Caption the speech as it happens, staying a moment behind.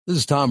This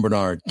is Tom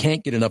Bernard.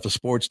 Can't get enough of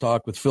sports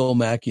talk with Phil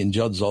Mackey and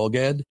Judd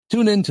Zolgad?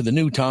 Tune in to the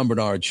new Tom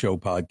Bernard Show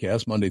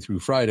podcast Monday through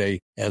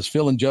Friday as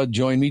Phil and Judd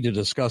join me to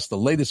discuss the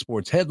latest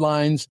sports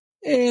headlines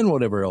and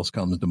whatever else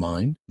comes to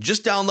mind.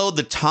 Just download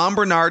the Tom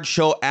Bernard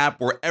Show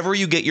app wherever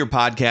you get your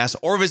podcasts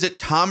or visit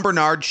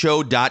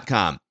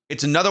tombernardshow.com.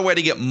 It's another way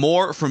to get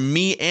more from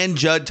me and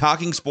Judd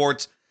talking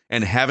sports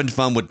and having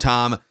fun with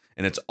Tom,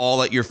 and it's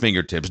all at your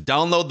fingertips.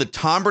 Download the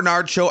Tom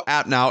Bernard Show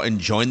app now and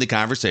join the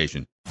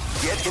conversation.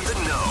 Get in the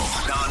know,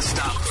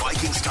 non-stop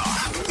Vikings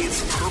talk.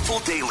 It's Purple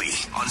Daily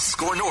on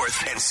Score North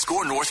and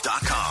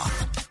ScoreNorth.com.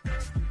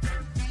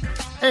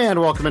 And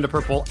welcome into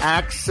Purple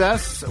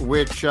Access,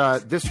 which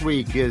this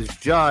week is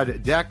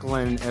Judd,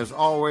 Declan, as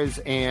always,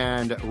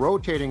 and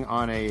rotating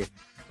on a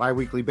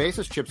bi-weekly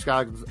basis, Chip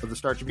Scoggs of the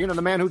Star Tribune, and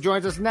the man who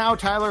joins us now,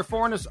 Tyler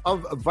Forness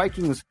of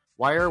Vikings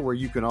Wire, where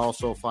you can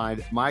also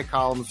find my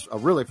columns,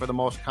 really for the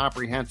most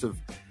comprehensive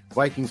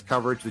Vikings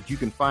coverage that you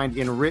can find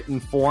in written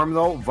form,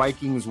 though.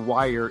 Vikings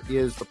Wire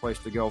is the place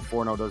to go.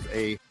 Forno does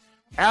a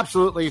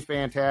absolutely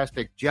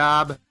fantastic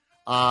job.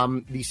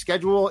 The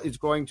schedule is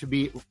going to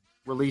be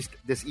released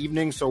this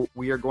evening, so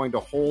we are going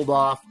to hold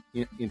off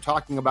in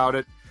talking about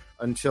it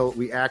until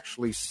we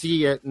actually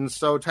see it. And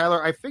so,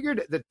 Tyler, I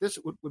figured that this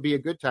would be a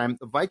good time.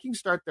 The Vikings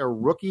start their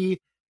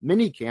rookie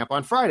mini camp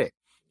on Friday.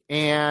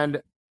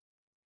 And,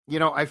 you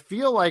know, I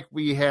feel like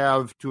we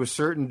have, to a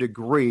certain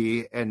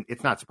degree, and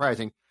it's not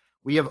surprising,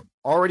 we have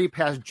already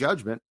passed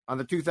judgment on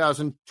the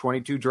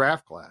 2022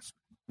 draft class.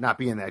 Not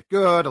being that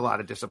good, a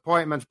lot of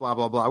disappointments, blah,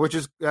 blah, blah, which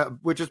is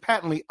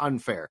patently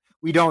unfair.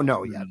 We don't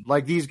know yet.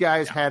 Like, these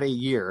guys had a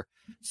year.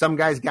 Some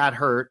guys got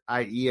hurt,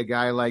 i.e. a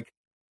guy like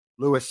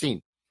Lewis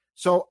Cine.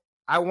 So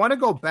I want to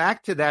go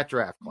back to that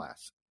draft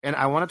class, and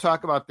I want to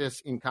talk about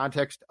this in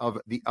context of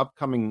the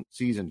upcoming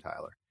season,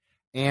 Tyler,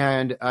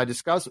 and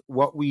discuss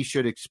what we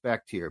should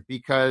expect here,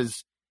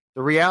 because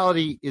the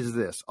reality is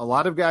this. A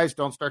lot of guys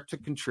don't start to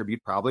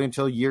contribute probably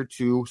until year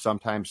 2,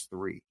 sometimes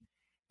 3.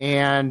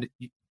 And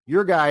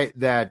you're a guy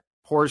that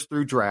pours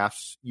through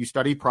drafts. You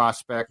study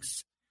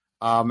prospects.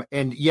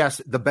 And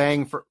yes, the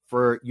bang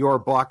for your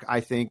buck, I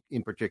think,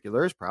 in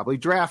particular, is probably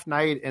draft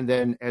night, and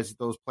then as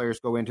those players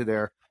go into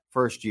their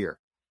first year.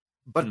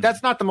 But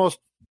that's not the most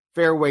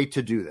fair way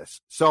to do this.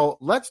 So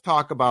let's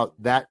talk about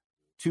that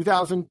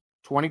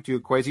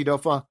 2022 Kwesi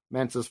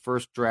Dofa-Mensah's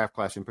first draft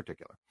class in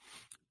particular.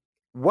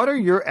 What are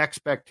your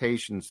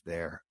expectations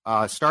there?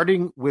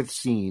 Starting with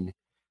Cine,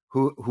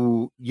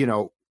 who you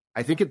know,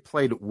 I think it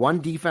played one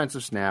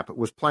defensive snap,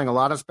 was playing a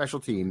lot of special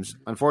teams,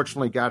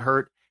 unfortunately got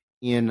hurt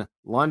in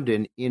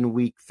London in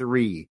week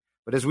 3.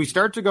 But as we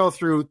start to go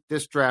through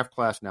this draft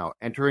class now,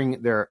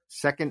 entering their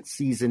second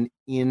season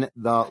in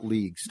the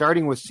league,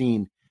 starting with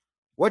Cine,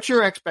 what's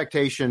your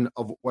expectation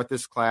of what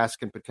this class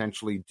can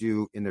potentially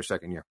do in their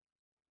second year?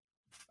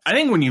 I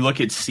think when you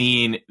look at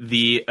Cine,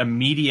 the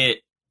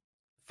immediate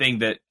thing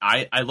that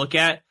I look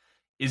at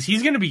is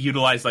he's going to be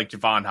utilized like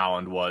Javon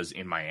Holland was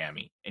in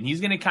Miami. And he's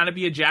going to kind of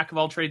be a jack of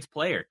all trades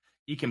player.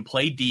 He can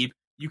play deep.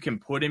 You can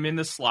put him in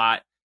the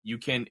slot. You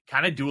can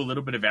kind of do a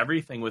little bit of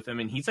everything with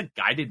him. And he's a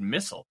guided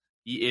missile.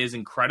 He is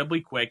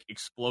incredibly quick,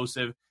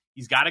 explosive.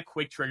 He's got a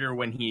quick trigger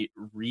when he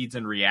reads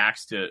and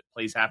reacts to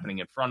plays happening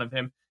in front of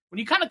him. When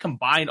you kind of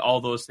combine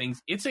all those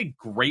things, it's a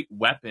great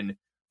weapon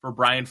for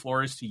Brian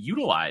Flores to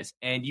utilize.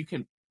 And you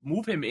can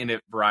move him in a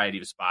variety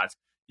of spots.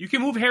 You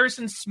can move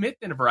Harrison Smith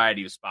in a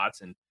variety of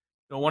spots. And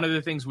you know, one of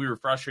the things we were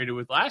frustrated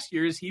with last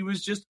year is he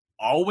was just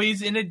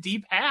always in a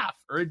deep half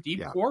or a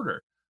deep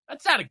quarter.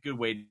 That's not a good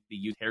way to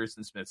use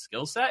Harrison Smith's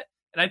skill set.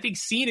 And I think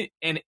Cine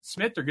and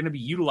Smith are going to be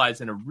utilized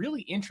in a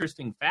really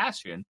interesting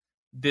fashion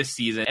this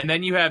season. And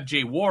then you have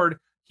Jay Ward.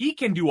 He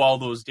can do all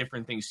those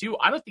different things too.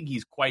 I don't think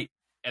he's quite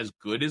as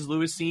good as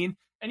Lewis Cine,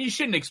 and you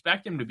shouldn't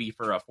expect him to be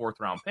for a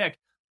 4th-round pick.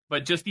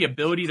 But just the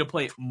ability to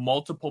play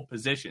multiple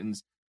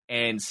positions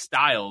and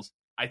styles,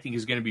 I think,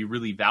 is going to be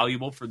really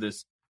valuable for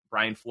this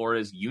Brian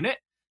Flores unit.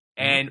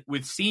 And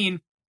with Cine,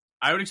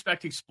 I would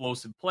expect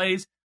explosive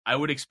plays. I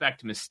would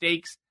expect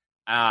mistakes.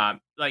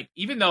 Like,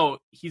 even though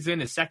he's in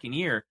his second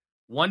year,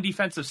 one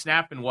defensive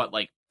snap and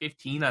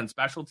 15 on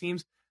special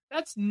teams,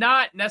 that's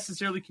not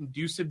necessarily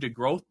conducive to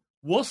growth.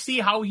 We'll see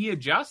how he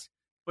adjusts,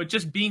 but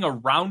just being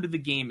around the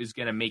game is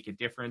going to make a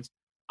difference.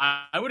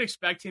 I would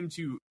expect him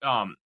to,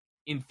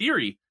 in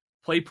theory,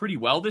 play pretty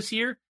well this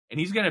year, and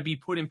he's going to be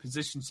put in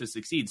positions to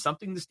succeed,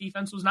 something this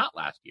defense was not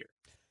last year.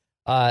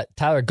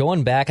 Tyler,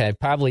 going back, and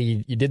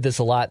you did this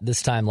a lot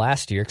this time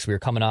last year because we were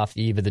coming off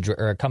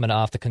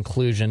the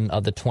conclusion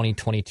of the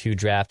 2022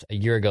 draft a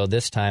year ago.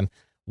 This time,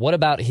 what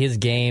about his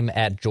game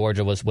at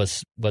Georgia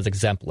was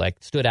exemplary,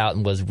 stood out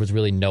and was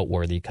really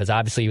noteworthy? Because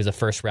obviously he was a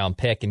 1st-round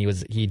pick and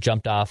he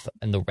jumped off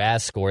in the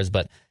RAS scores.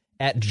 But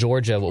at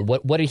Georgia,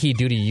 what did he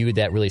do to you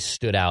that really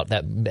stood out?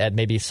 That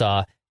maybe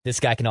saw this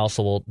guy can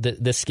also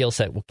this skill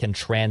set can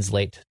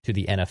translate to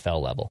the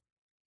NFL level.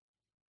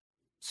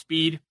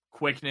 Speed,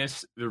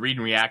 quickness, the read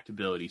and react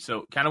ability.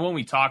 So kind of when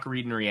we talk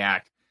read and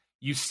react,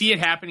 you see it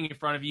happening in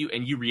front of you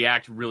and you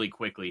react really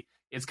quickly.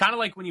 It's kind of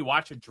like when you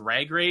watch a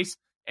drag race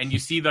and you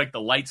see the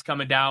lights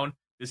coming down,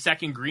 The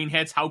second green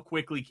hits, how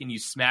quickly can you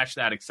smash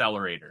that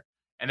accelerator?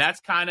 And that's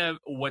kind of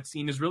what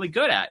Cine is really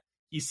good at.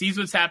 He sees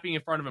what's happening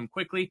in front of him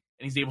quickly,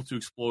 and he's able to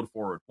explode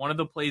forward. One of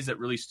the plays that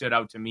really stood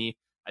out to me,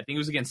 I think it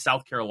was against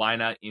South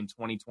Carolina in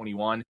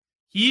 2021.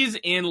 He's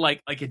in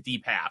like a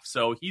deep half.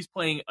 So he's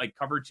playing like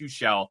cover 2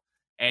 shell,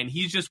 and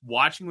he's just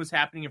watching what's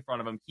happening in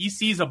front of him. He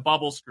sees a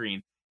bubble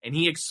screen, and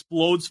he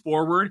explodes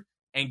forward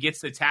and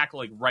gets the tackle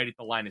like right at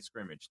the line of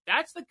scrimmage.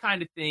 That's the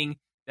kind of thing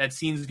that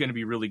Cine is going to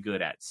be really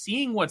good at,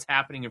 seeing what's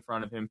happening in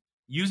front of him,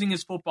 using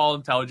his football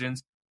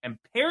intelligence, and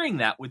pairing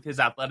that with his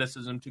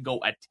athleticism to go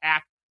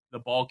attack the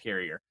ball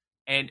carrier.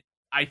 And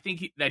I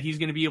think that he's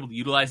going to be able to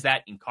utilize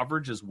that in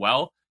coverage as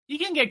well. He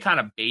can get kind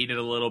of baited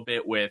a little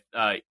bit with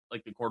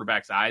like the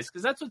quarterback's eyes,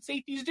 because that's what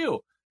safeties do.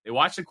 They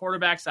watch the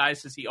quarterback's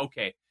eyes to see,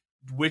 okay,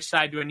 which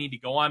side do I need to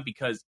go on?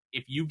 Because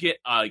if you get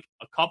a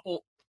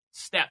couple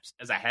steps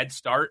as a head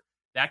start,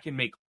 that can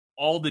make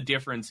all the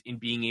difference in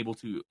being able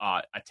to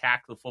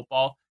attack the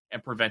football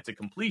and prevent a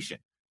completion.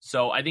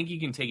 So I think you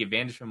can take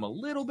advantage of him a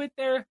little bit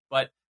there,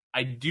 but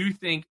I do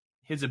think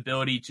his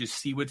ability to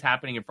see what's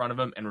happening in front of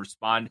him and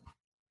respond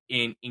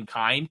in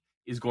kind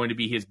is going to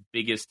be his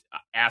biggest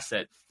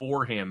asset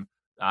for him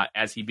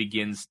as he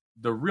begins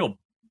the real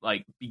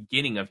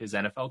beginning of his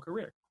NFL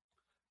career.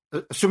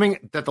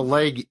 Assuming that the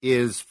leg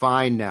is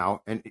fine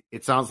now, and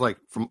it sounds like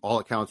from all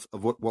accounts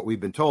of what we've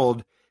been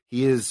told,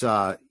 he is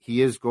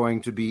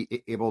going to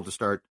be able to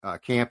start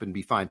camp and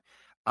be fine.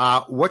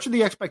 What should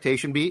the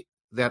expectation be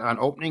that on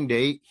opening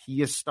day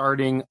he is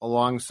starting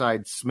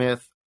alongside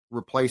Smith,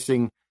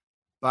 replacing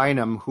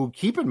Bynum, who,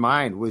 keep in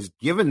mind, was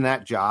given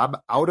that job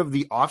out of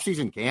the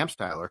offseason camps,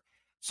 Tyler?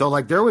 So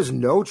there was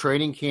no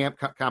training camp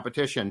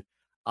competition.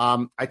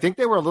 I think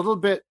they were a little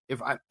bit,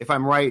 if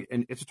I'm right,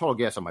 and it's a total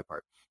guess on my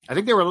part, I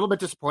think they were a little bit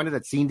disappointed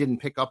that Cine didn't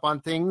pick up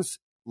on things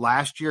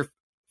last year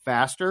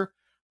faster.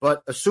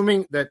 But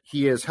assuming that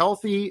he is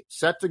healthy,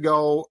 set to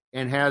go,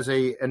 and has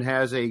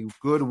a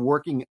good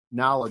working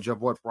knowledge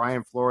of what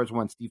Brian Flores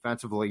wants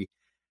defensively,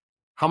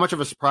 how much of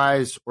a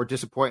surprise or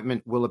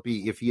disappointment will it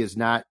be if he is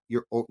not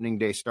your opening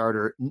day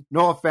starter?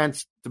 No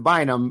offense to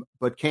Bynum,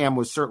 but Cam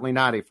was certainly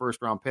not a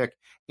first-round pick,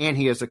 and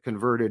he is a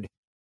converted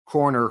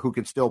corner who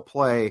can still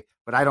play,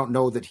 but I don't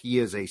know that he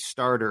is a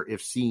starter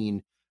if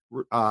Cine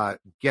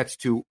gets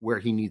to where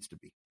he needs to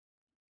be.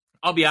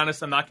 I'll be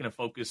honest, I'm not going to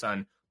focus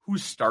on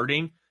who's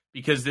starting,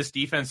 because this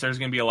defense, there's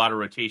going to be a lot of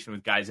rotation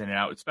with guys in and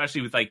out,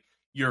 especially with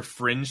your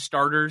fringe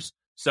starters.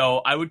 So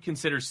I would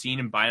consider Cine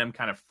and Bynum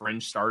kind of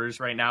fringe starters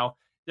right now.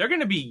 They're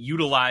going to be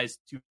utilized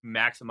to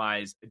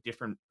maximize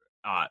different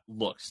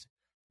looks,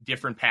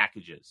 different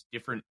packages,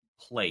 different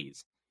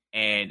plays.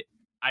 And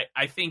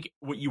I think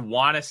what you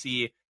want to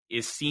see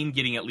is Cine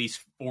getting at least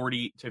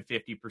 40 to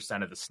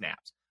 50% of the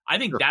snaps. I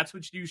think that's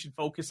what you should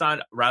focus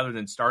on rather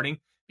than starting,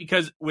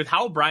 because with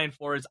how Brian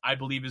Flores, I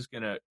believe, is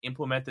going to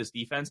implement this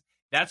defense,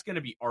 that's going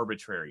to be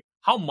arbitrary.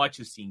 How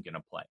much is Cine going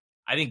to play?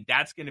 I think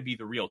that's going to be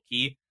the real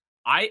key.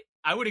 I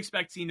would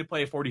expect Cine to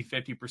play 40,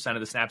 50% of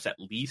the snaps at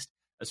least,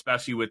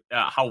 especially with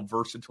how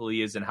versatile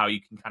he is and how you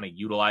can kind of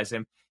utilize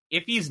him.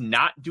 If he's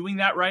not doing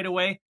that right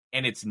away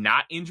and it's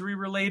not injury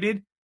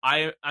related,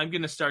 I'm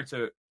going to start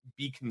to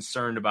be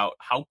concerned about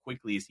how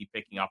quickly is he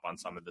picking up on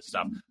some of this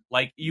stuff.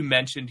 Like you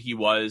mentioned, he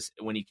was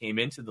when he came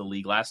into the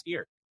league last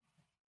year.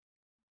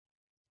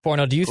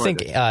 Forno, do you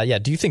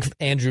think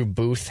Andrew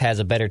Booth has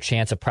a better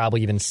chance of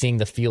probably even seeing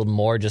the field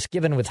more, just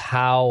given with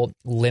how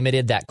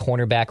limited that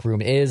cornerback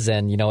room is?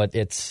 And,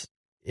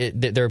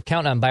 they're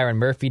counting on Byron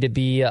Murphy to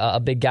be a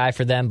big guy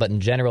for them, but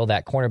in general,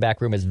 that cornerback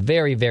room is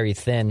very, very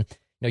thin.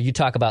 You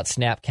talk about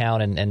snap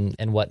count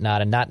and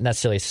whatnot, and not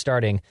necessarily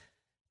starting.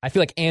 I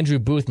feel like Andrew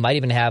Booth might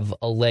even have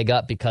a leg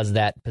up because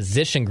that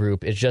position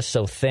group is just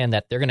so thin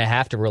that they're going to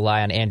have to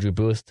rely on Andrew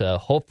Booth to,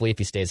 hopefully, if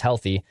he stays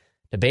healthy,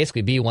 to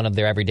basically be one of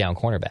their every down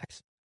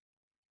cornerbacks.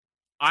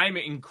 I'm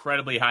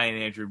incredibly high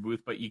in Andrew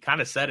Booth, but you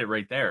kind of said it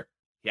right there.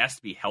 He has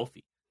to be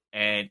healthy.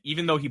 And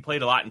even though he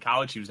played a lot in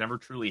college, he was never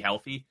truly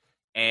healthy.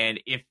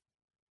 And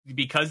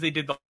because they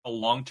did the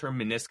long-term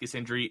meniscus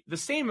injury, the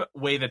same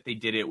way that they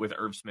did it with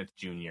Irv Smith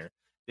Jr.,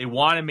 they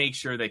want to make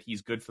sure that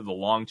he's good for the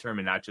long term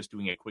and not just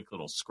doing a quick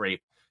little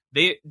scrape.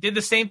 They did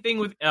the same thing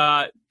with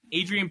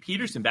Adrian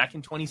Peterson back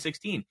in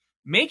 2016.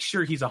 Make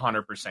sure he's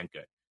 100%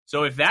 good.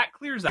 So if that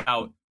clears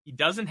out, he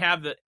doesn't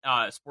have the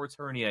sports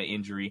hernia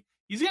injury,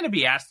 he's going to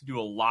be asked to do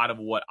a lot of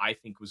what I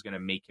think was going to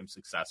make him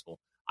successful.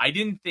 I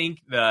didn't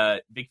think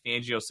the Vic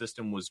Fangio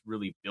system was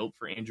really built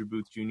for Andrew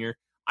Booth Jr.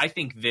 I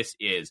think this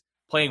is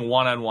playing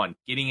one-on-one,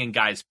 getting in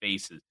guys'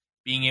 faces,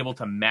 being able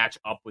to match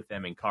up with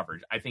them in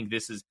coverage. I think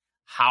this is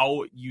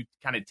how you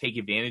kind of take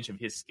advantage of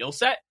his skill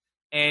set.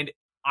 And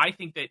I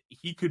think that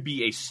he could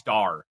be a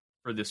star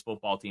for this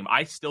football team.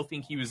 I still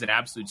think he was an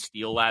absolute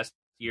steal last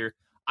year.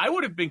 I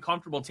would have been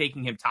comfortable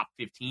taking him top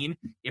 15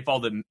 if all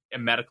the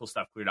medical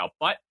stuff cleared out.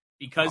 But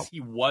because he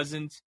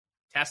wasn't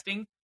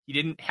testing, he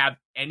didn't have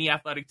any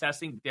athletic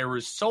testing, there were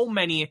so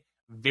many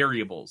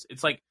variables.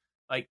 It's like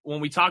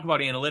when we talk about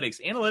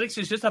analytics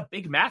is just a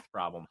big math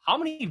problem. How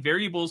many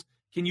variables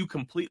can you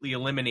completely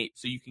eliminate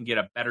so you can get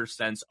a better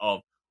sense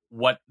of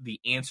what the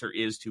answer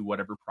is to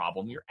whatever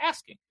problem you're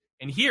asking.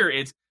 And here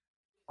it's,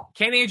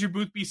 can Andrew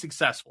Booth be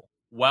successful?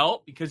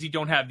 Well, because you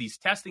don't have these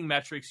testing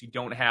metrics, you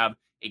don't have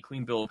a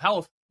clean bill of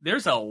health,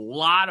 there's a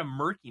lot of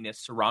murkiness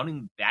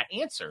surrounding that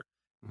answer.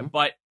 Mm-hmm.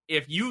 But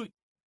if you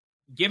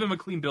give him a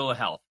clean bill of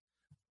health,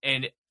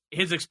 and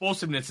his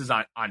explosiveness is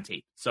on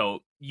tape, so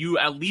you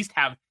at least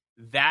have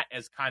that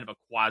as kind of a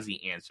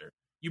quasi answer.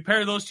 You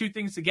pair those two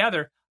things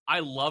together, I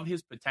love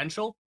his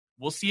potential.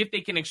 We'll see if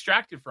they can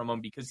extract it from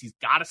him because he's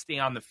got to stay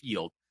on the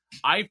field.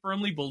 I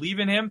firmly believe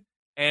in him.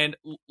 And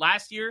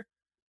last year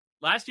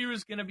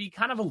was going to be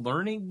kind of a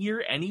learning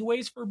year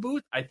anyways for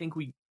Booth. I think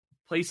we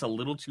place a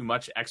little too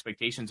much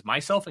expectations,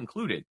 myself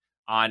included,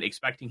 on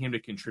expecting him to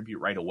contribute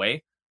right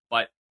away.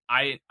 But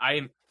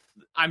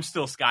I'm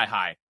still sky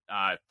high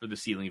for the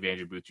ceiling of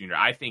Andrew Booth Jr.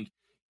 I think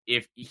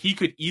if he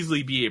could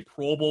easily be a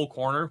Pro Bowl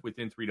corner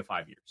within 3 to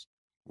 5 years.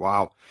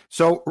 Wow.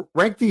 So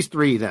rank these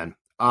three then.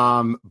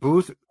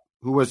 Booth,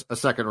 who was a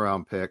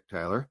second-round pick,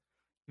 Tyler.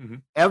 Mm-hmm.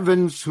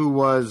 Evans, who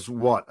was,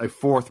 a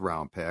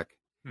fourth-round pick.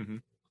 Mm-hmm.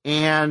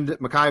 And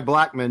Mekhi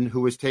Blackmon,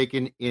 who was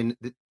taken in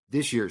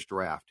this year's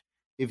draft.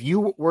 If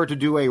you were to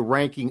do a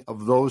ranking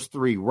of those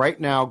three right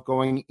now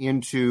going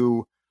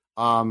into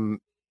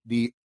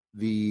the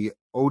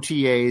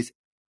OTAs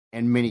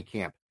and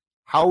minicamp,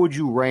 how would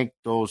you rank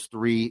those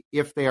three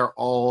if they are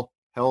all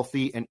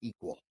healthy and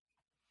equal?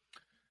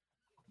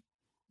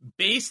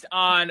 Based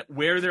on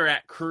where they're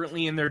at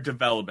currently in their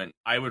development,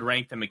 I would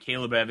rank them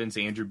Caleb Evans,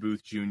 Andrew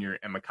Booth Jr.,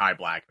 and Mekhi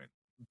Blackmon.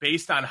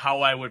 Based on how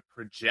I would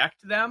project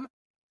them,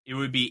 it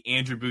would be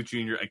Andrew Booth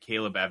Jr.,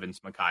 Caleb Evans,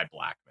 Mekhi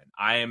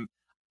Blackmon.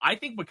 I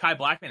think Mekhi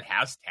Blackmon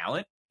has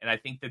talent, and I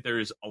think that there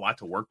is a lot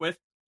to work with.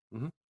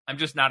 Mm-hmm. I'm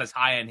just not as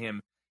high on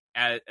him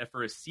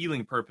for his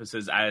ceiling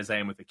purposes as I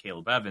am with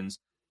Caleb Evans,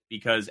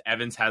 because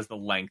Evans has the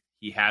length.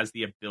 He has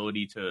the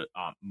ability to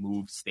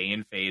move, stay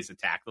in phase,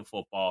 attack the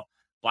football.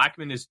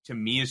 Blackmon to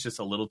me is just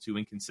a little too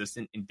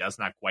inconsistent and does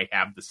not quite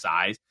have the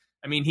size.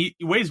 I mean, he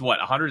weighs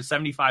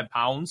 175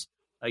 pounds?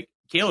 Like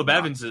Caleb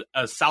Evans is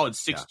a solid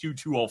 6'2",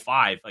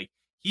 205. Like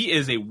he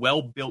is a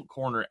well-built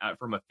corner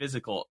from a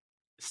physical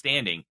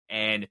standing,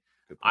 and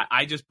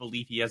I just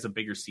believe he has a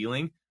bigger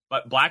ceiling.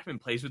 But Blackmon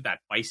plays with that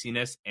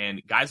feistiness,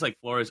 and guys like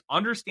Flores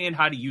understand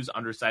how to use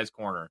undersized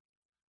corner.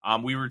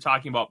 We were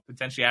talking about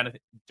potentially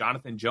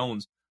Jonathan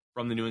Jones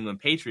from the New England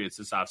Patriots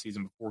this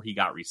offseason before he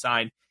got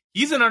re-signed.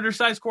 He's an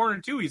undersized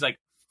corner, too. He's like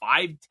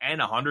 5'10",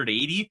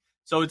 180.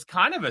 So it's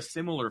kind of a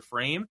similar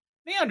frame.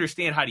 They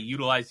understand how to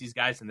utilize these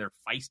guys, and they're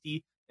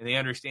feisty, and they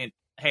understand,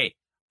 hey,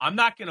 I'm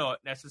not going to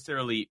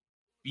necessarily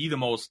be the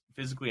most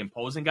physically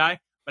imposing guy,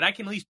 but I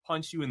can at least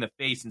punch you in the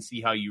face and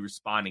see how you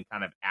respond and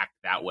kind of act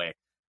that way.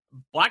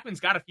 Blackman's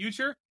got a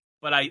future,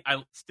 but I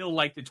still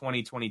like the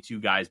 2022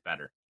 guys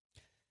better.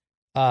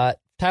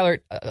 Tyler,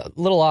 a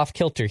little off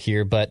kilter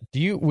here, but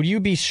would you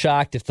be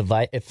shocked if the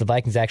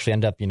Vikings actually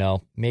end up,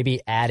 maybe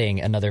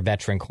adding another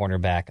veteran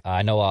cornerback?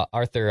 I know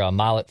Arthur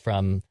Mallett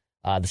from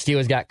the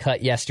Steelers got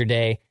cut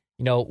yesterday.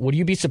 Would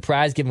you be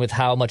surprised, given with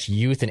how much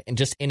youth and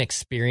just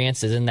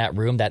inexperience is in that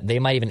room, that they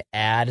might even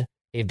add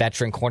a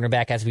veteran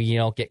cornerback as we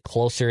get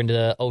closer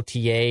into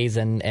OTAs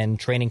and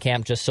training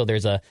camp, just so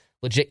there's a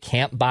legit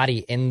camp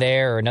body in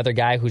there, or another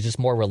guy who's just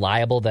more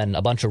reliable than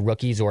a bunch of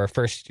rookies or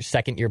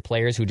second year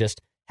players who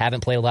just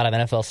haven't played a lot of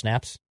NFL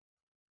snaps?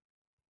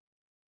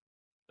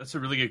 That's a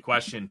really good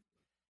question.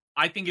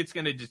 I think it's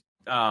going to just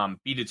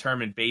be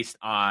determined based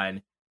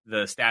on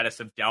the status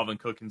of Dalvin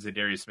Cook and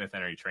Zadarius Smith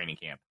entering training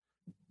camp.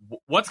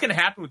 What's going to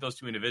happen with those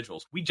two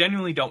individuals? We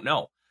genuinely don't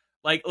know.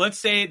 Like, let's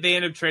say they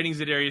end up trading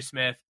Zadarius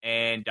Smith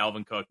and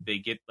Dalvin Cook. They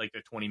get like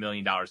their $20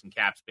 million in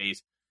cap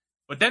space,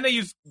 but then they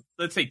use,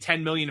 let's say,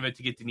 $10 million of it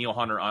to get Danielle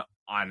Hunter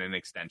on an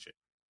extension.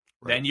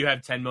 Right. Then you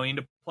have $10 million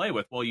to play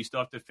with. Well, you still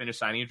have to finish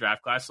signing a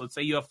draft class. So let's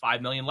say you have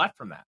 $5 million left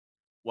from that.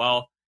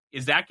 Well,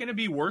 is that going to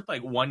be worth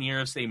like 1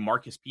 year of, say,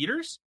 Marcus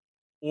Peters?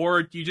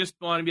 Or do you just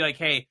want to be like,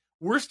 hey,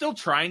 we're still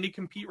trying to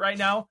compete right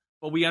now,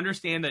 but we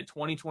understand that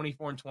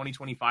 2024 and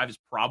 2025 is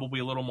probably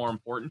a little more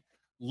important.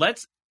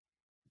 Let's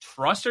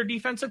trust our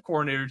defensive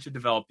coordinator to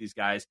develop these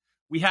guys.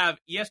 We have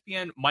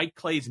ESPN Mike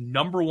Clay's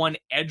 #1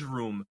 edge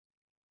room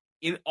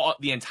in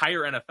the entire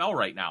NFL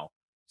right now.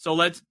 So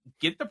let's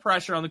get the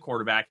pressure on the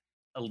quarterback,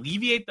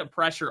 alleviate the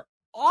pressure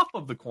off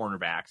of the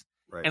cornerbacks,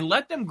 right, and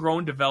let them grow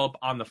and develop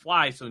on the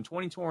fly. So in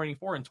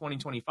 2024 and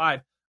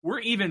 2025, we're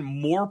even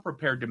more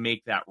prepared to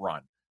make that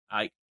run.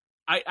 I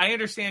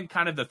understand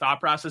kind of the thought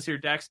process here,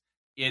 Dex.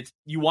 It's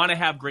you want to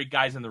have great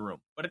guys in the room.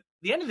 But at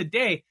the end of the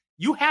day,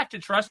 you have to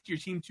trust your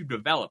team to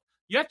develop.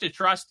 You have to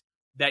trust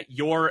that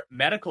your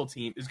medical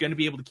team is going to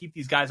be able to keep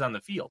these guys on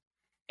the field.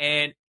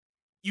 And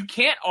you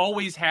can't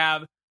always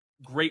have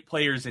great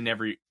players in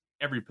every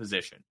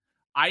position.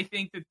 I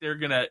think that they're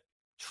going to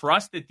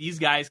trust that these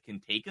guys can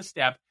take a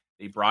step.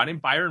 They brought in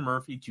Byron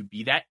Murphy to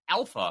be that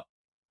alpha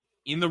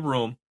in the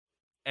room.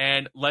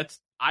 And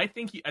I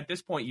think at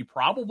this point, you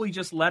probably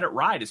just let it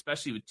ride,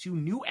 especially with two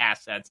new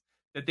assets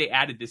that they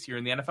added this year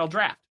in the NFL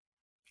draft.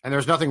 And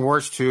there's nothing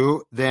worse,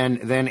 too,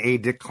 than a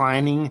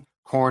declining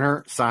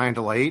corner signed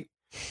late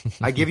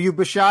I give you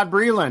Bashaud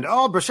Breeland.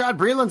 Oh, Bashaud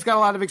Breeland's got a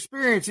lot of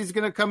experience. He's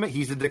going to come in.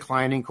 He's a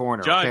declining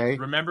corner. Judd, okay.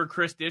 Remember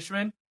Chris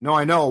Dishman? No,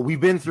 I know.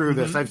 We've been through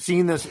this. I've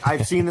seen this.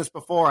 I've seen this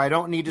before. I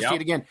don't need to see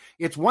it again.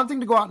 It's one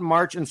thing to go out in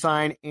March and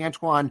sign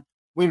Antoine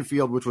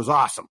Winfield, which was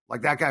awesome.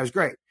 Like, that guy was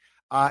great.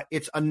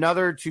 It's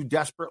another to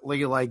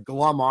desperately like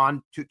glum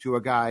on to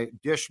a guy,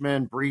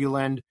 Dishman,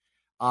 Breeland.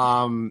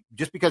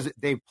 Just because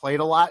they've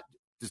played a lot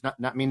does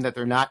not mean that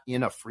they're not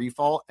in a free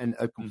fall and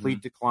a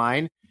complete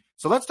decline.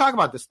 So let's talk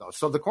about this, though.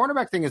 So the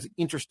cornerback thing is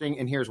interesting,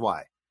 and here's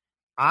why.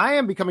 I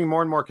am becoming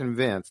more and more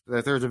convinced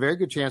that there's a very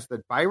good chance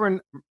that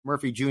Byron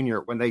Murphy Jr.,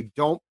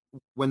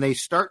 when they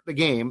start the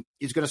game,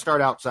 is going to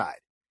start outside.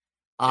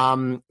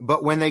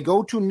 But when they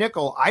go to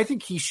nickel, I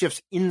think he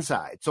shifts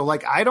inside. So,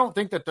 like, I don't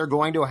think that they're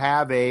going to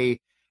have a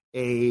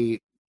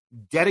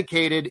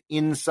dedicated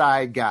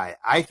inside guy.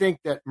 I think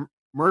that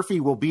Murphy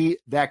will be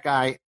that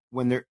guy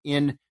when they're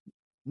in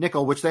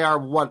nickel, which they are,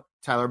 what,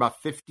 Tyler,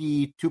 about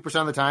 52%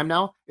 of the time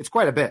now? It's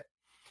quite a bit.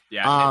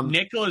 Yeah,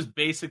 nickel is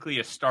basically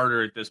a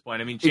starter at this point.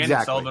 I mean,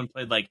 Shannon Sullivan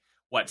played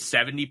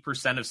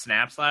 70% of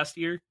snaps last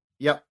year?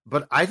 Yep,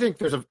 but I think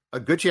there's a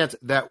good chance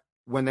that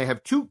when they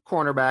have two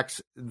cornerbacks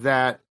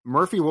that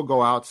Murphy will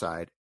go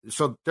outside.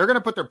 So they're going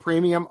to put their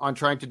premium on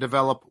trying to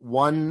develop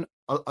one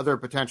other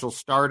potential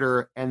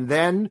starter and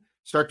then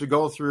start to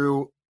go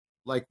through,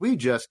 like we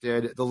just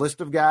did, the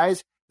list of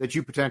guys that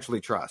you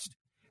potentially trust.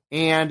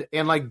 And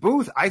like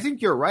Booth, I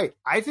think you're right.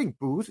 I think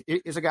Booth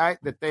is a guy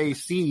that they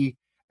see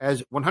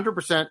as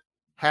 100%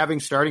 having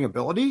starting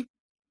ability.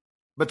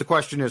 But the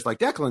question is, like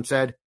Declan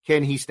said,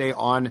 can he stay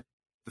on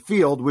the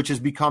field, which has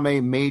become a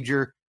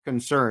major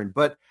concern.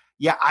 But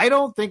yeah, I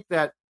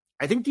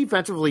think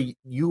defensively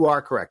you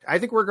are correct. I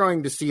think we're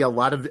going to see a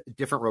lot of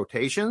different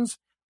rotations,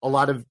 a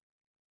lot of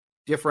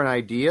different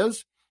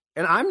ideas.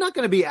 And I'm not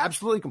going to be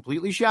absolutely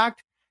completely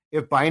shocked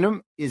if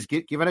Bynum is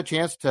given a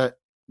chance to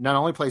not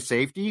only play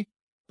safety,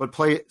 but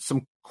play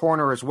some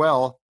corner as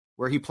well,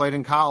 where he played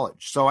in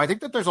college. So I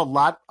think that there's a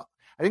lot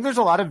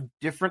of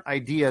different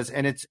ideas,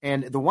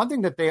 and the one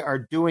thing that they are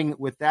doing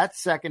with that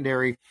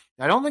secondary,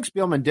 I don't think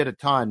Spielman did a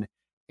ton,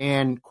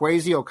 and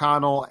Kwesi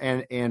O'Connell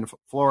and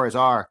Flores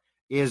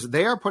is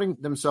they are putting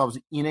themselves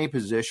in a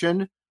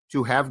position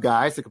to have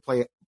guys that can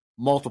play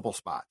multiple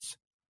spots,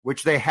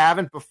 which they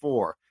haven't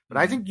before. But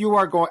I think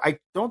I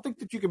don't think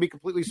that you can be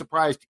completely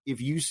surprised if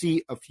you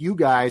see a few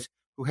guys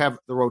who have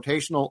the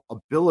rotational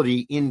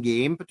ability in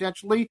game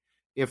potentially,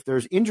 if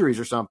there's injuries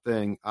or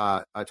something,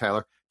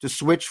 Tyler, to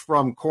switch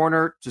from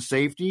corner to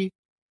safety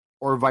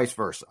or vice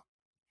versa.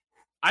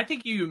 I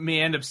think you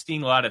may end up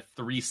seeing a lot of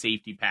 3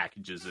 safety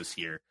packages this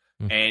year.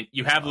 And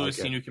you have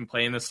Lewisine who can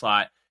play in the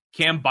slot.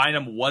 Cam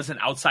Bynum was an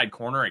outside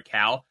corner at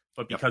Cal,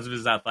 but because of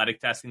his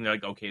athletic testing, they're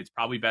like, okay, it's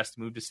probably best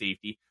to move to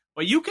safety.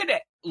 But you could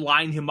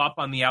line him up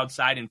on the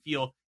outside and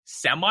feel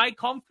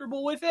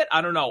semi-comfortable with it.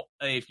 I don't know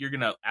if you're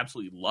going to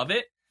absolutely love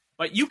it,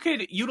 but you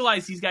could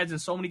utilize these guys in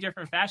so many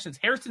different fashions.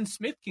 Harrison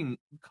Smith can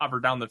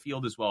cover down the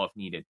field as well if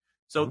needed.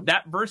 So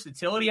that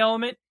versatility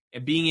element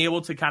and being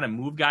able to kind of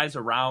move guys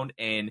around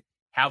and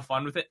have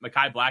fun with it.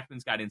 Mekhi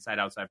Blackman's got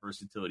inside-outside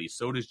versatility.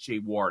 So does Jay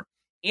Ward.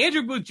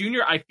 Andrew Booth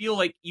Jr., I feel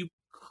like you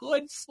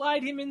could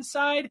slide him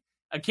inside.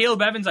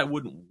 Caleb Evans, I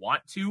wouldn't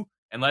want to,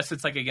 unless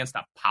it's like against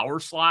a power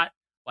slot.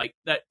 Like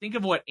that. Think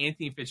of what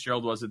Anthony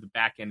Fitzgerald was at the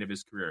back end of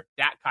his career.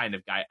 That kind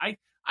of guy. I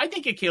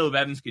think a Caleb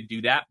Evans could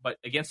do that, but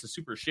against a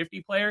super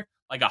shifty player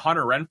like a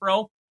Hunter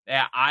Renfrow,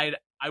 I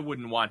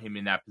wouldn't want him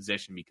in that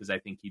position because I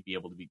think he'd be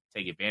able to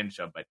take advantage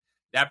of. But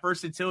that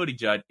versatility,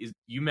 Judd,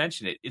 you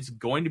mentioned it. It's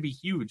going to be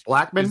huge.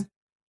 Blackman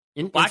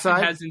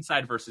has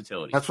inside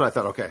versatility. That's what I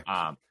thought. Okay.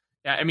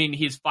 Yeah, I mean,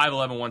 he's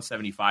 5'11",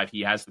 175.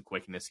 He has the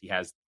quickness. He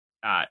has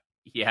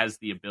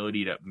the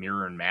ability to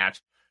mirror and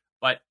match.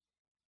 But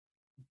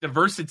the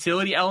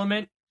versatility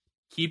element,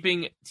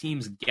 keeping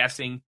teams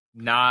guessing,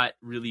 not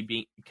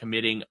really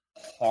committing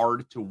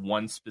hard to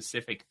one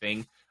specific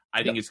thing,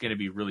 I think it's going to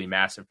be really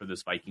massive for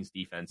this Vikings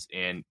defense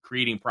and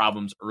creating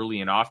problems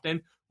early and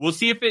often. We'll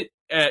see if it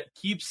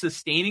keeps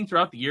sustaining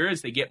throughout the year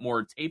as they get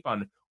more tape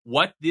on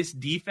what this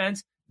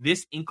defense,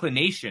 this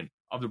inclination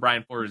of the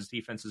Brian Flores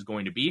defense is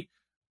going to be.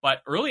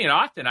 But early and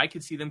often, I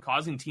could see them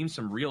causing teams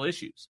some real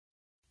issues.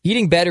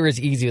 Eating better is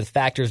easy with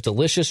Factor's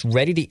delicious,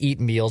 ready-to-eat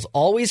meals.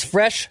 Always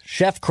fresh,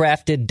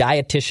 chef-crafted,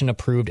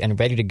 dietitian-approved, and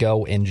ready to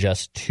go in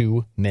just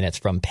 2 minutes.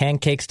 From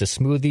pancakes to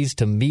smoothies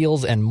to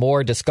meals and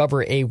more,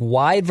 discover a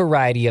wide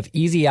variety of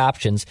easy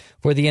options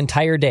for the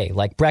entire day,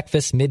 like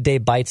breakfast, midday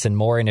bites, and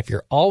more. And if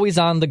you're always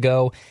on the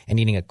go and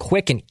needing a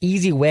quick and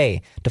easy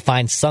way to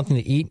find something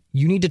to eat,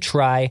 you need to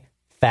try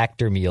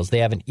Factor Meals. They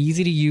have an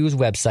easy-to-use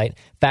website.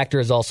 Factor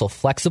is also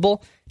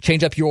flexible.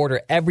 Change up your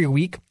order every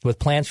week with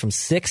plans from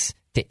 6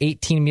 to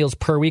 18 meals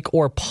per week,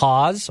 or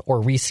pause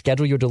or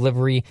reschedule your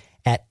delivery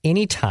at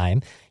any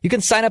time. You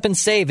can sign up and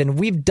save, and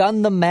we've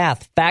done the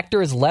math.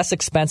 Factor is less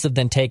expensive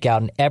than takeout,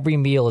 and every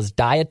meal is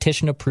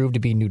dietitian approved to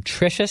be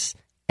nutritious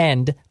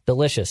and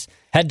delicious.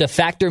 Head to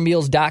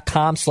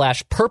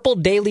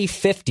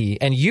factormeals.com/purpledaily50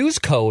 and use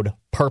code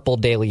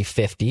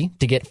PurpleDaily50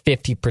 to get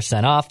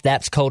 50% off.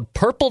 That's code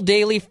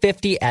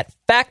PurpleDaily50 at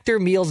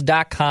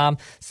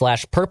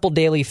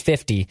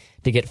factormeals.com/PurpleDaily50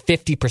 to get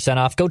 50%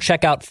 off. Go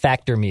check out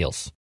Factor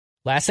Meals.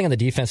 Last thing on the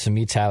defense for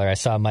me, Tyler, I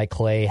saw Mike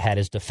Clay had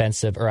his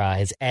defensive or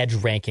his edge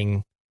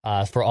ranking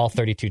for all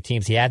 32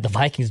 teams. He had the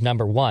Vikings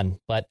number 1,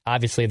 but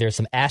obviously there's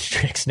some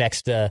asterisks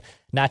next to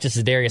not just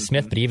Zadarius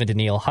Smith, but even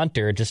Danielle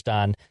Hunter, just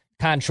on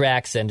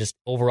contracts and just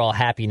overall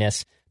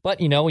happiness. But,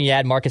 when you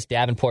add Marcus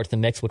Davenport to the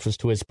mix, which was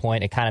to his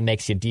point, it kind of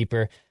makes you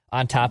deeper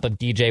on top of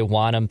DJ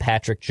Wanham,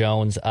 Patrick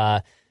Jones.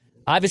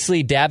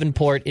 Obviously,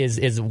 Davenport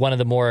is one of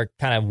the more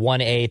kind of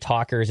 1A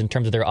talkers in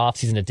terms of their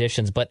offseason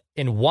additions. But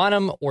in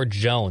Wanham or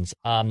Jones,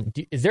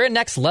 is there a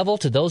next level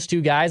to those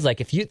two guys?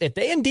 Like if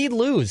they indeed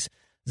lose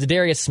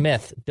Zadarius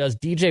Smith, does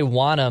DJ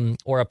Wanham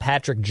or a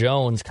Patrick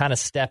Jones kind of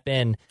step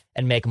in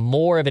and make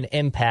more of an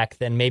impact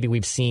than maybe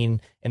we've seen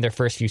in their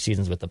first few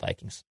seasons with the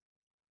Vikings?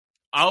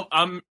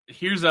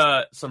 Here's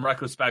some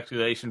reckless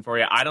speculation for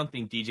you. I don't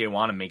think DJ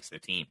Wanham makes the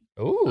team.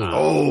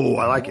 Ooh.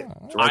 I like it.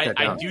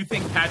 I do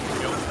think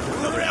Patrick Jones has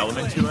another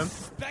element to him.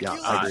 Yeah,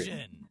 I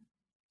agree.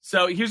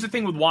 So here's the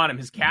thing with Wanham.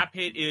 His cap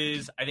hit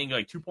is, I think,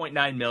 like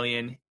 $2.9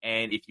 million,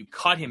 and if you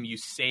cut him, you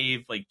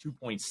save like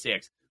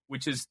 $2.6,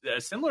 which is a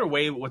similar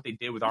way what they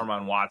did with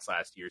Armon Watts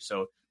last year.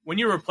 So when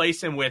you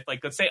replace him with, like,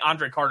 let's say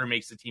Andre Carter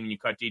makes the team and you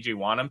cut DJ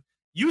Wanham,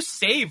 you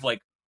save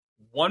like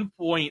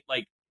 $1.8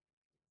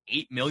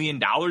 million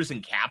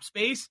in cap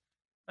space.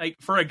 Like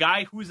for a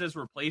guy who's as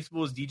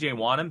replaceable as DJ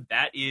Wanham,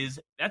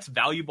 that's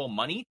valuable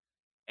money.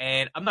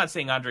 And I'm not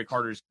saying Andre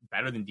Carter's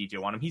better than DJ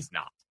Wanham. He's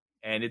not.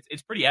 And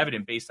it's pretty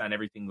evident based on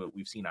everything that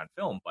we've seen on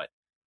film. But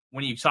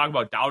when you talk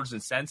about dollars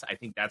and cents, I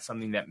think that's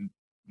something that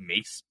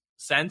makes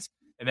sense.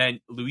 And then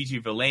Luigi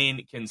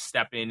Villain can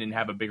step in and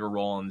have a bigger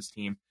role on this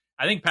team.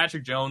 I think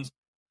Patrick Jones,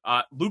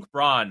 Luke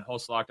Braun,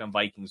 host Locked on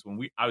Vikings,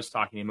 I was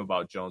talking to him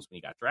about Jones when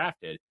he got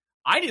drafted,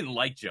 I didn't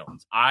like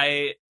Jones.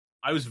 I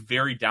was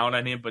very down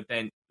on him, but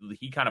then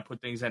he kind of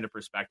put things into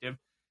perspective.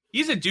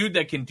 He's a dude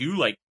that can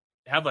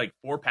have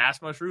 4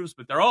 pass mushrooms,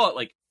 but they're all at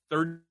like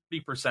 30%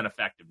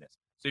 effectiveness.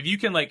 So if you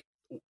can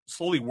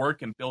slowly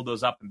work and build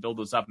those up and build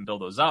those up and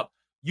build those up,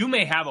 you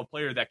may have a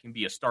player that can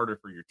be a starter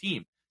for your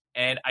team.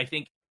 And I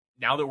think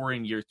now that we're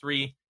in year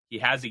 3, he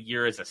has a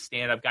year as a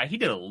stand-up guy. He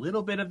did a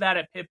little bit of that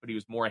at Pitt, but he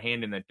was more a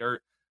hand in the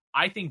dirt.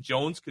 I think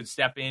Jones could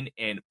step in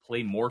and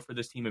play more for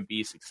this team and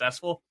be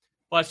successful.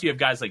 Plus, you have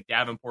guys like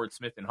Davenport,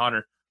 Smith, and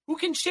Hunter who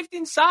can shift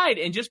inside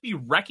and just be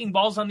wrecking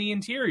balls on the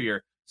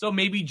interior. So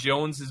maybe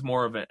Jones is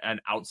more of an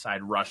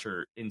outside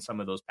rusher in some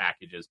of those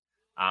packages.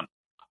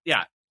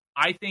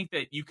 I think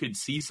that you could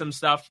see some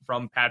stuff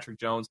from Patrick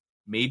Jones,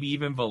 maybe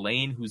even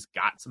Villain, who's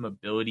got some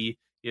ability.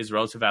 His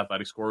relative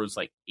athletic score was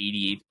like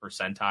 88th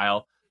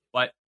percentile,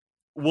 but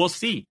we'll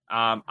see.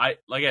 Like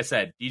I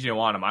said, DJ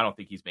Wanham, I don't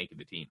think he's making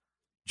the team.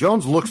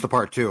 Jones looks the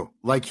part too.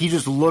 Like he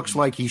just looks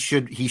like he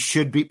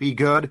should be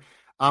good.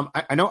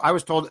 I know I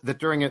was told that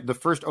during the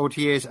first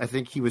OTAs, I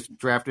think he was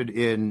drafted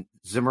in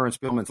Zimmer and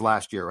Spielman's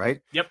last year, right?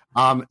 Yep.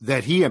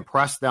 That he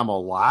impressed them a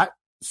lot.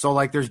 So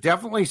there's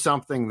definitely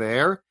something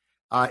there.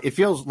 It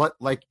feels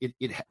like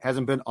it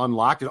hasn't been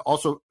unlocked. It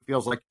also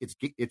feels like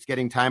it's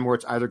getting time where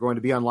it's either going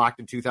to be unlocked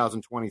in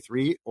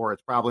 2023 or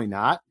it's probably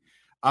not.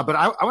 But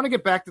I want to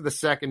get back to the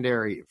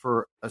secondary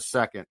for a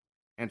second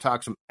and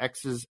talk some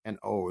X's and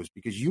O's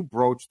because you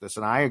broached this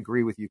and I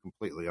agree with you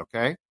completely.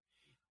 Okay.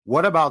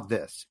 What about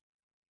this?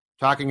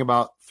 Talking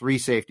about 3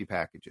 safety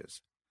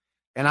packages.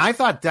 And I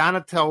thought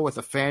Donatel with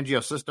a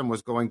Fangio system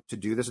was going to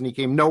do this, and he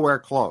came nowhere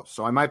close.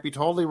 So I might be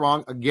totally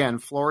wrong. Again,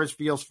 Flores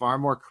feels far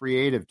more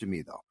creative to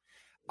me, though.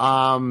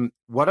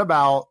 What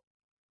about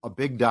a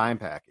big dime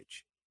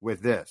package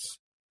with this?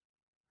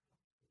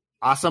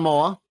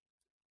 Asamoah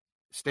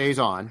stays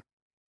on.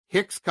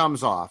 Hicks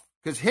comes off.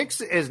 Because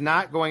Hicks is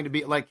not going to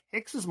be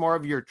Hicks is more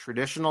of your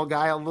traditional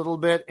guy a little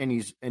bit, and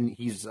he's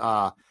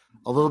a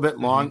little bit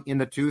long in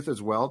the tooth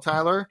as well,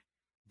 Tyler.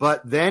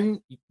 But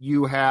then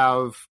you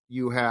have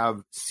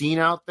Seen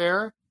out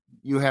there,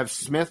 you have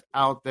Smith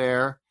out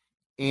there,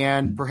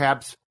 and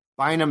perhaps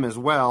Bynum as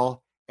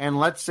well. And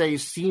let's say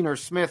Seen or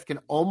Smith can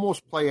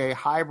almost play a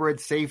hybrid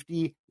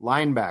safety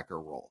linebacker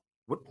role.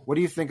 What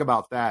do you think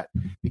about that?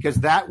 Because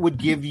that would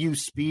give you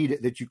speed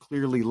that you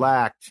clearly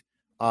lacked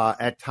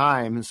at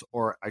times,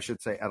 or I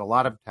should say at a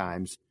lot of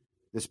times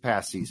this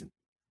past season.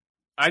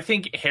 I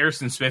think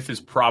Harrison Smith is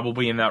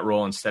probably in that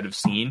role instead of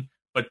Seen.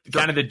 But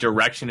kind of the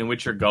direction in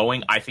which you're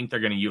going, I think they're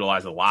going to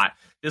utilize a lot.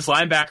 This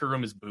linebacker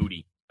room is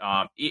booty.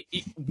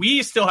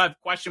 We still have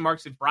question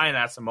marks if Brian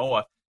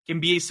Asamoah can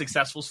be a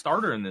successful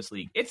starter in this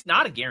league. It's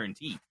not a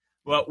guarantee,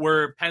 but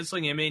we're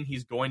penciling him in.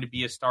 He's going to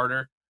be a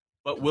starter,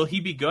 but will he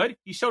be good?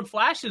 He showed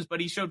flashes, but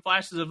he showed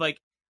flashes of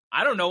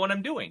I don't know what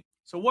I'm doing.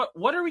 So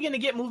what are we going to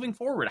get moving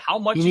forward? How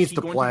much is he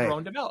going to grow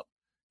and develop?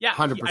 Yeah,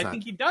 100%. I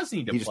think he does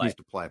need to play. He just needs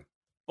to play.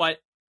 But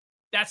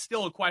that's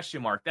still a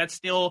question mark. That's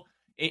still...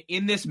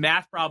 in this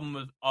math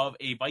problem of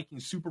a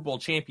Vikings Super Bowl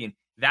champion,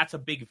 that's a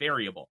big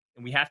variable,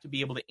 and we have to be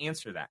able to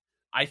answer that.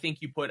 I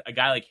think you put a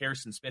guy like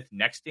Harrison Smith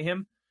next to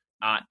him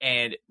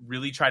and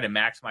really try to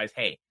maximize,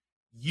 hey,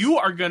 you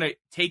are going to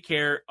take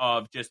care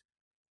of just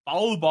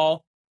follow the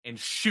ball and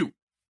shoot.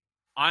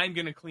 I'm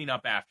going to clean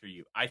up after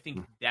you. I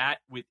think that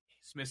with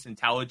Smith's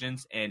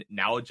intelligence and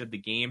knowledge of the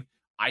game,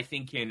 I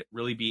think can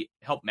really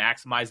help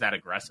maximize that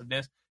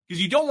aggressiveness,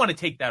 because you don't want to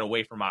take that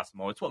away from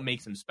Asamoah. It's what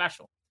makes him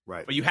special.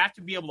 Right. But you have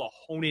to be able to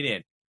hone it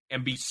in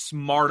and be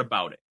smart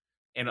about it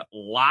and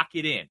lock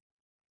it in.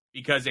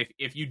 Because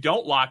if you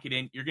don't lock it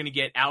in, you're going to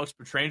get Alex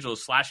Pietrangelo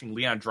slashing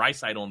Leon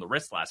Draisaitl in the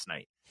wrist last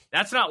night.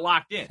 That's not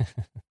locked in.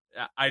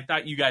 I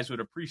thought you guys would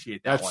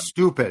appreciate that. That's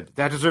stupid.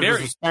 That deserves a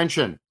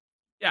suspension.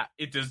 Yeah,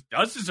 it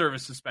does deserve a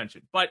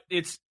suspension. But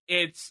it's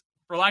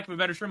for lack of a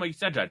better term, like you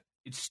said, Judd,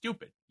 it's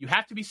stupid. You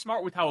have to be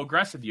smart with how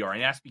aggressive you are,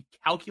 and it has to be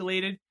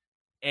calculated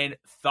and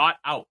thought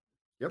out.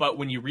 Yep. But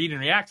when you read and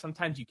react,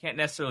 sometimes you can't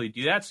necessarily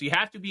do that. So you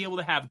have to be able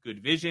to have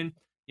good vision.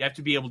 You have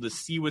to be able to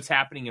see what's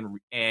happening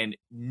and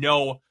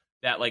know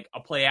that like a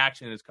play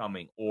action is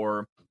coming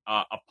or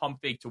a pump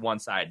fake to one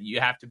side. You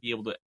have to be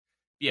able to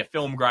be a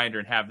film grinder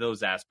and have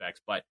those aspects.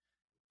 But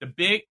the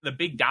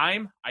big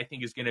dime, I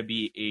think, is going to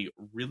be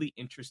a really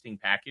interesting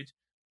package,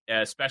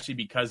 especially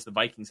because the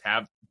Vikings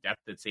have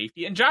depth at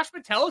safety. And Josh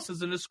Metellus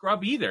isn't a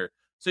scrub either.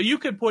 So you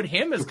could put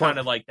him as kind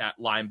of like that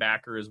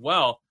linebacker as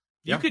well.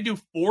 You could do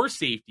 4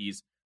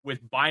 safeties with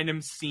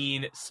Bynum,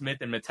 Seen, Smith,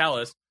 and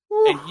Metellus.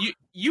 Woo. And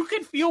you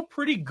could feel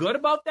pretty good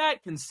about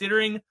that,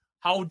 considering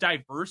how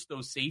diverse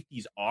those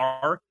safeties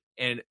are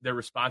and their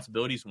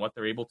responsibilities and what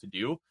they're able to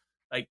do.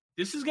 Like,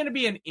 this is going to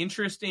be an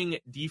interesting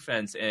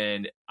defense,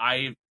 and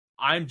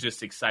I'm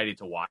just excited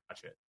to watch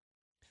it.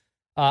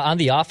 On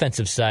the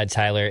offensive side,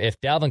 Tyler, if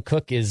Dalvin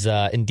Cook is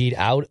indeed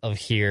out of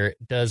here,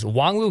 does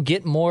Nwangwu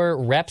get more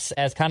reps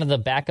as kind of the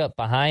backup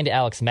behind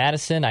Alex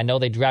Madison? I know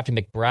they drafted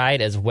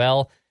McBride as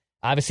well.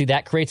 Obviously,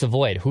 that creates a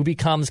void. Who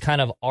becomes kind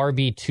of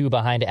RB2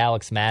 behind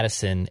Alex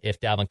Madison if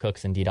Dalvin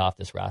Cook's indeed off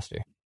this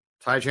roster?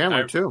 Ty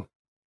Chandler, too.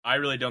 I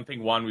really don't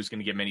think Nwangwu's going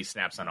to get many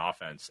snaps on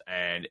offense,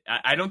 and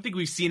I don't think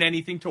we've seen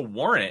anything to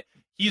warrant it.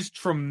 He's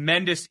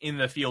tremendous in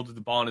the field with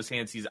the ball in his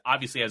hands. He's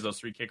obviously has those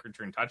 3 kick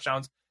return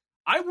touchdowns.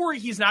 I worry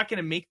he's not going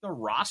to make the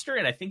roster,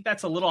 and I think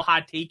that's a little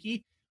hot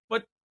takey,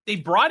 but they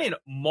brought in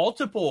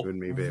multiple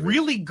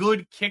really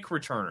good kick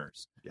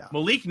returners. Yeah.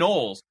 Malik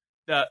Knowles,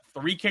 the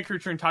 3 kick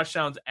return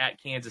touchdowns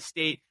at Kansas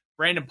State.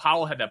 Brandon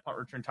Powell had that punt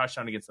return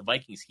touchdown against the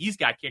Vikings. He's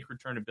got kick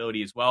return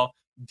ability as well.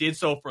 Did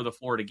so for the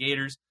Florida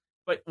Gators.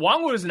 But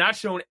Nwangwu has not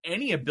shown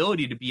any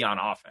ability to be on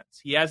offense.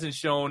 He hasn't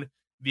shown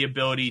the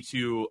ability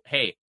to,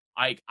 hey,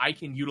 I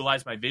can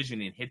utilize my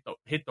vision and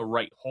hit the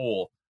right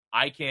hole.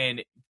 I can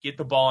get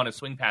the ball on a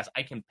swing pass.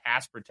 I can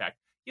pass protect.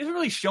 He hasn't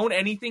really shown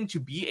anything to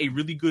be a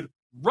really good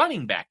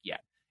running back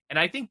yet. And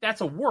I think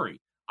that's a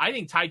worry. I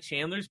think Ty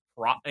Chandler's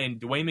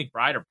and Dwayne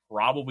McBride are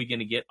probably going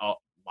to get a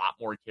lot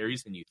more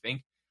carries than you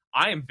think.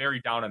 I am very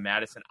down on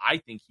Madison. I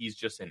think he's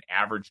just an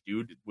average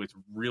dude with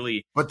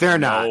really But they're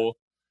not.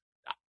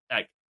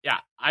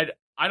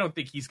 I don't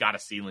think he's got a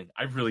ceiling.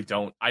 I really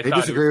don't. They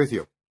disagree with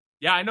you.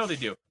 Yeah, I know they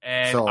do.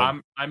 And so,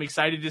 I'm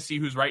excited to see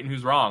who's right and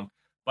who's wrong.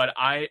 But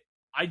I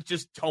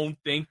just don't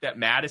think that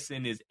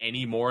Madison is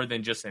any more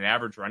than just an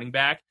average running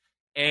back.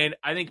 And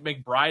I think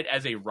McBride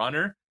as a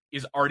runner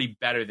is already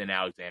better than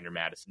Alexander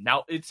Madison.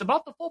 Now, it's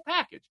about the full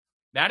package.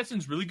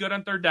 Madison's really good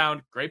on third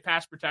down, great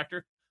pass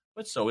protector,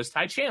 but so is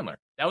Ty Chandler.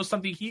 That was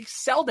something he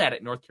excelled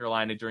at North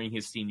Carolina during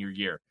his senior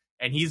year.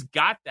 And he's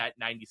got that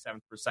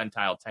 97th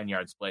percentile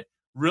 10-yard split.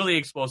 Really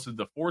explosive,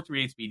 the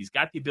 4.38 speed. He's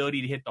got the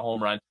ability to hit the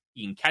home run.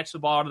 He can catch the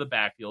ball out of the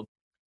backfield.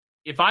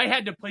 If I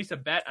had to place a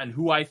bet on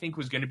who I think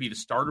was going to be the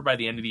starter by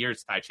the end of the year,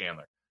 it's Ty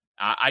Chandler.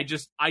 I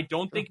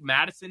don't think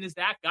Madison is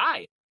that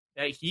guy.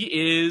 That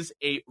he is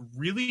a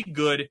really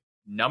good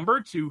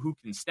number 2 who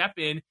can step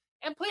in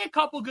and play a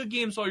couple good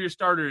games while your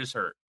starter is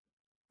hurt,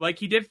 like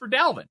he did for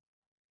Dalvin.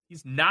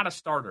 He's not a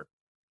starter,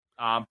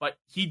 but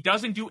he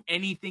doesn't do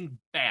anything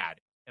bad,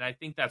 and I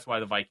think that's why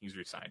the Vikings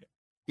re-signed him.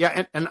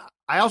 Yeah, and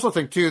I also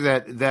think, too,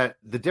 that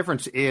the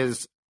difference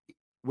is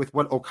with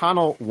what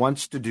O'Connell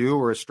wants to do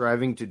or is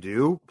striving to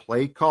do,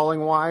 play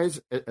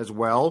calling-wise as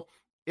well,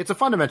 it's a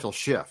fundamental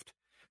shift.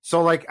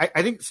 So, like,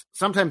 I think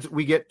sometimes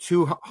we get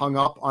too hung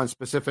up on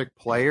specific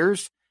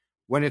players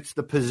when it's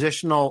the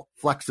positional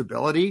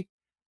flexibility.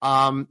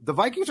 The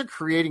Vikings are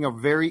creating a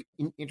very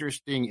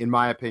interesting, in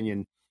my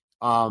opinion,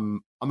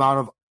 amount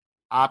of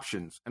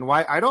options. And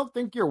why I don't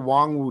think your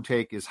Nwangwu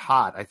take is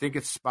hot, I think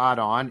it's spot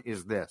on,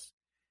 is this.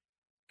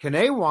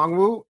 Kene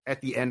Nwangwu,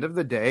 at the end of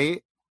the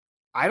day,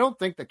 I don't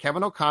think that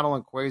Kevin O'Connell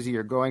and Kwesi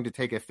are going to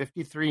take a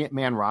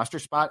 53-man roster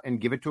spot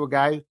and give it to a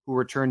guy who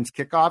returns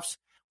kickoffs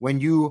when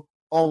you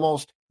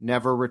almost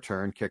never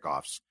return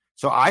kickoffs.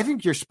 So I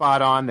think you're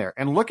spot on there.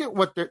 And look at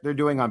what they're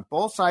doing on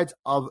both sides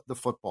of the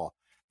football.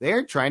 They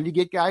are trying to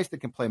get guys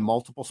that can play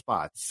multiple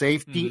spots,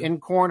 safety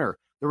and corner.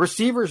 The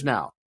receivers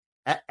now.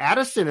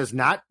 Addison is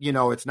not,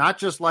 it's not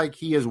just like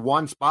he is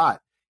one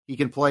spot. He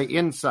can play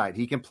inside.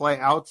 He can play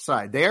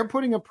outside. They are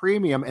putting a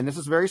premium, and this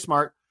is very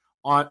smart,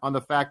 on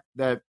the fact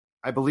that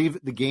I believe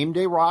the game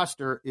day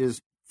roster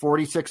is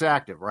 46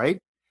 active,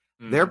 right?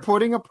 They're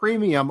putting a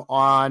premium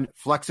on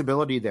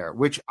flexibility there,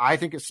 which I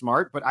think is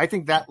smart, but I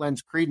think that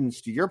lends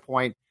credence to your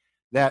point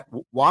that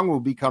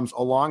Wangwu becomes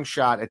a long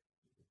shot at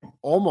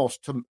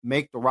almost to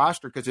make the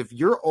roster, because if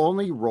your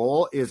only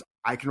role is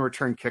I can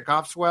return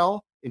kickoffs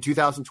well in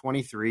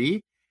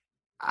 2023,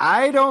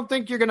 I don't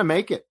think you're going to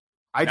make it.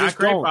 I Not just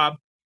great, don't. Bob.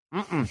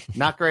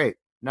 Not great.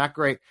 Not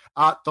great.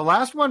 The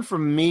last one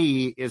from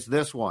me is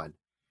this one.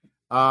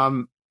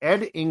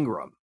 Ed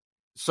Ingram.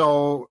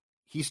 So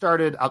he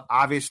started,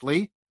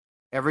 obviously,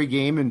 every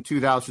game in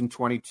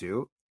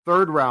 2022,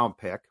 third round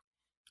pick.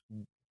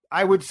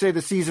 I would say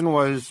the season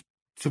was,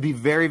 to be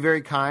very,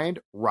 very kind,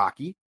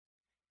 rocky.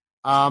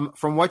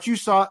 From what you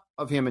saw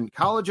of him in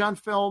college on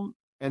film,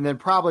 and then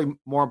probably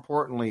more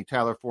importantly,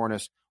 Tyler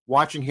Fornes,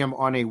 watching him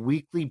on a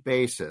weekly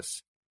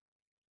basis,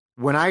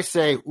 when I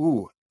say,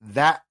 ooh,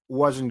 that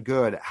wasn't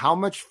good, how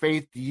much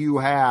faith do you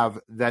have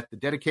that the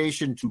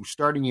dedication to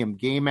starting him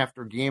game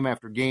after game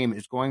after game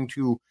is going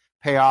to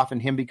pay off in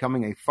him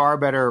becoming a far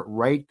better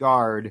right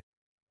guard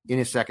in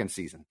his second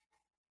season?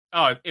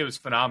 Oh, it was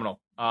phenomenal.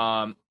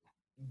 Not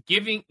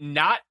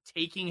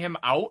taking him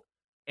out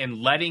and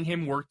letting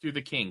him work through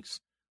the kinks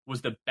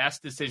was the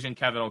best decision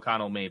Kevin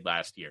O'Connell made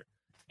last year.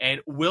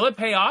 And will it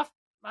pay off?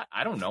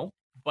 I don't know.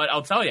 But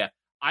I'll tell you,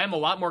 I am a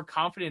lot more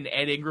confident in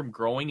Ed Ingram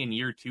growing in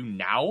year 2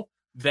 now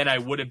than I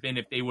would have been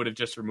if they would have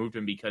just removed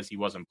him because he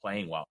wasn't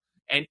playing well.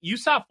 And you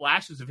saw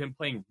flashes of him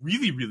playing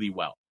really, really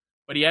well.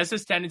 But he has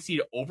this tendency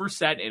to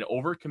overset and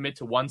overcommit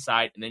to one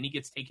side, and then he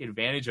gets taken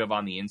advantage of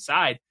on the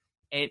inside.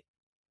 And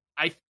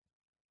I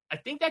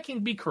think that can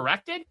be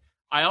corrected.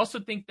 I also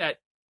think that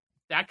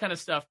kind of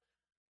stuff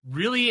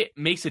really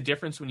makes a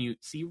difference when you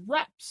see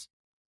reps.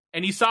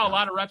 And he saw a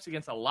lot of reps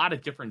against a lot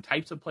of different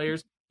types of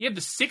players. He had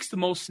the 6th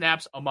most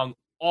snaps among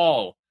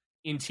all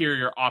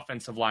interior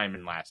offensive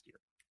linemen last year.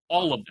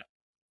 All of them.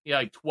 Yeah,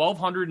 like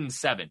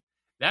 1,207.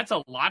 That's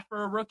a lot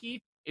for a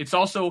rookie. It's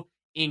also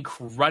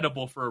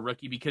incredible for a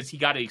rookie because he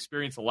got to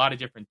experience a lot of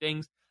different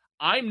things.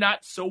 I'm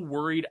not so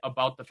worried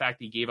about the fact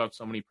that he gave up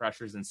so many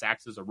pressures and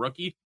sacks as a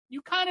rookie.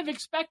 You kind of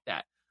expect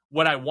that.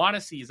 What I want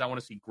to see is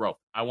growth.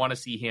 I want to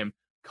see him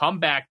come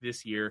back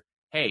this year.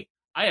 Hey,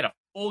 I had a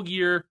full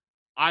year.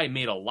 I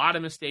made a lot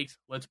of mistakes.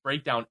 Let's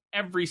break down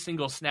every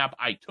single snap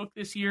I took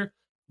this year.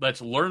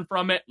 Let's learn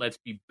from it. Let's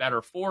be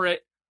better for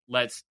it.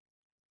 Let's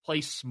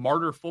play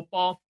smarter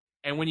football.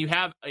 And when you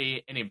have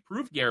an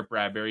improved Garrett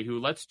Bradbury, who,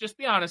 let's just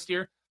be honest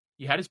here,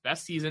 he had his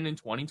best season in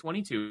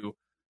 2022.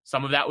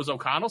 Some of that was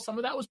O'Connell. Some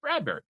of that was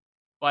Bradbury.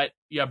 But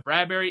you have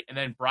Bradbury and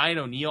then Brian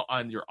O'Neill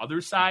on your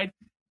other side.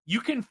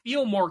 You can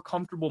feel more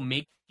comfortable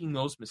making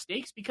those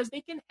mistakes because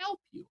they can help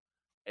you.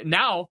 And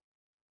now,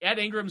 Ed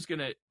Ingram's going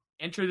to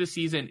enter the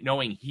season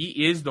knowing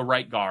he is the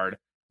right guard.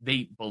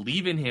 They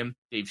believe in him.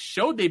 They've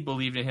showed they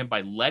believe in him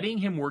by letting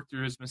him work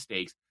through his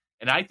mistakes.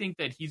 And I think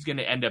that he's going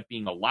to end up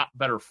being a lot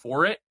better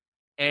for it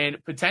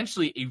and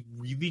potentially a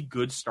really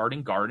good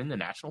starting guard in the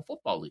National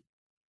Football League.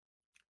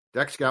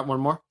 Dex, got one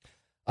more?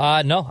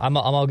 No, I'm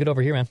all good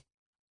over here, man.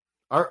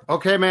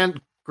 Okay, man.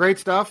 Great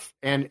stuff.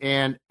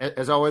 And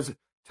as always,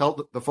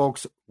 tell the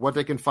folks what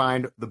they can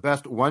find, the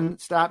best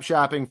one-stop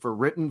shopping for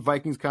written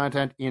Vikings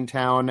content in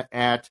town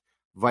at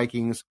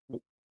Vikings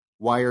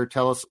Wire.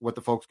 Tell us what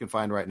the folks can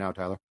find right now,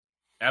 Tyler.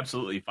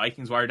 Absolutely.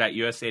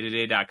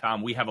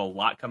 VikingsWire.usatoday.com. We have a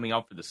lot coming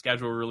out for the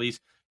schedule release.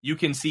 You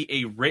can see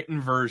a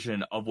written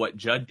version of what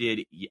Judd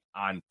did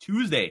on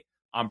Tuesday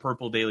on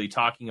Purple Daily,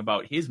 talking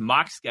about his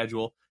mock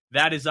schedule.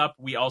 That is up.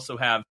 We also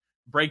have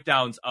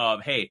breakdowns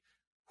of, hey,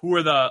 who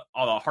are the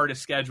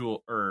hardest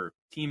schedule or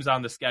teams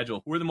on the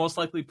schedule? Who are the most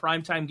likely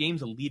primetime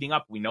games leading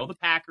up? We know the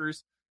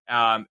Packers,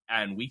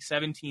 and Week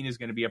 17 is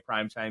going to be a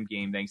primetime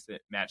game thanks to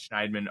Matt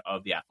Schneidman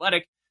of The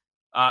Athletic.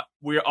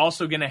 We're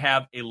also going to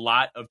have a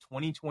lot of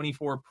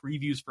 2024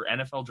 previews for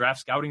NFL draft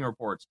scouting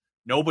reports.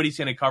 Nobody's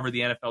going to cover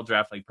the NFL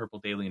draft like Purple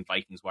Daily and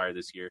Vikings Wire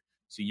this year,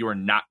 so you are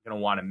not going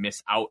to want to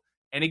miss out.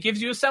 And it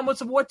gives you a semblance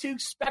of what to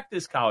expect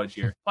this college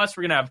year. Plus,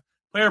 we're going to have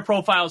player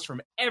profiles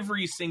from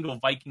every single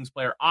Vikings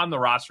player on the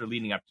roster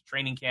leading up to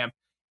training camp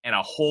and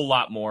a whole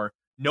lot more.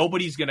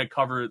 Nobody's going to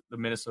cover the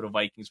Minnesota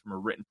Vikings from a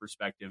written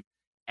perspective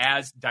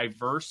as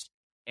diverse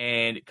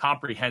and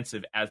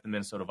comprehensive as the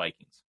Minnesota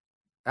Vikings.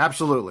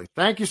 Absolutely.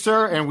 Thank you,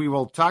 sir, and we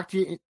will talk to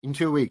you in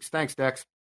 2 weeks. Thanks, Dex.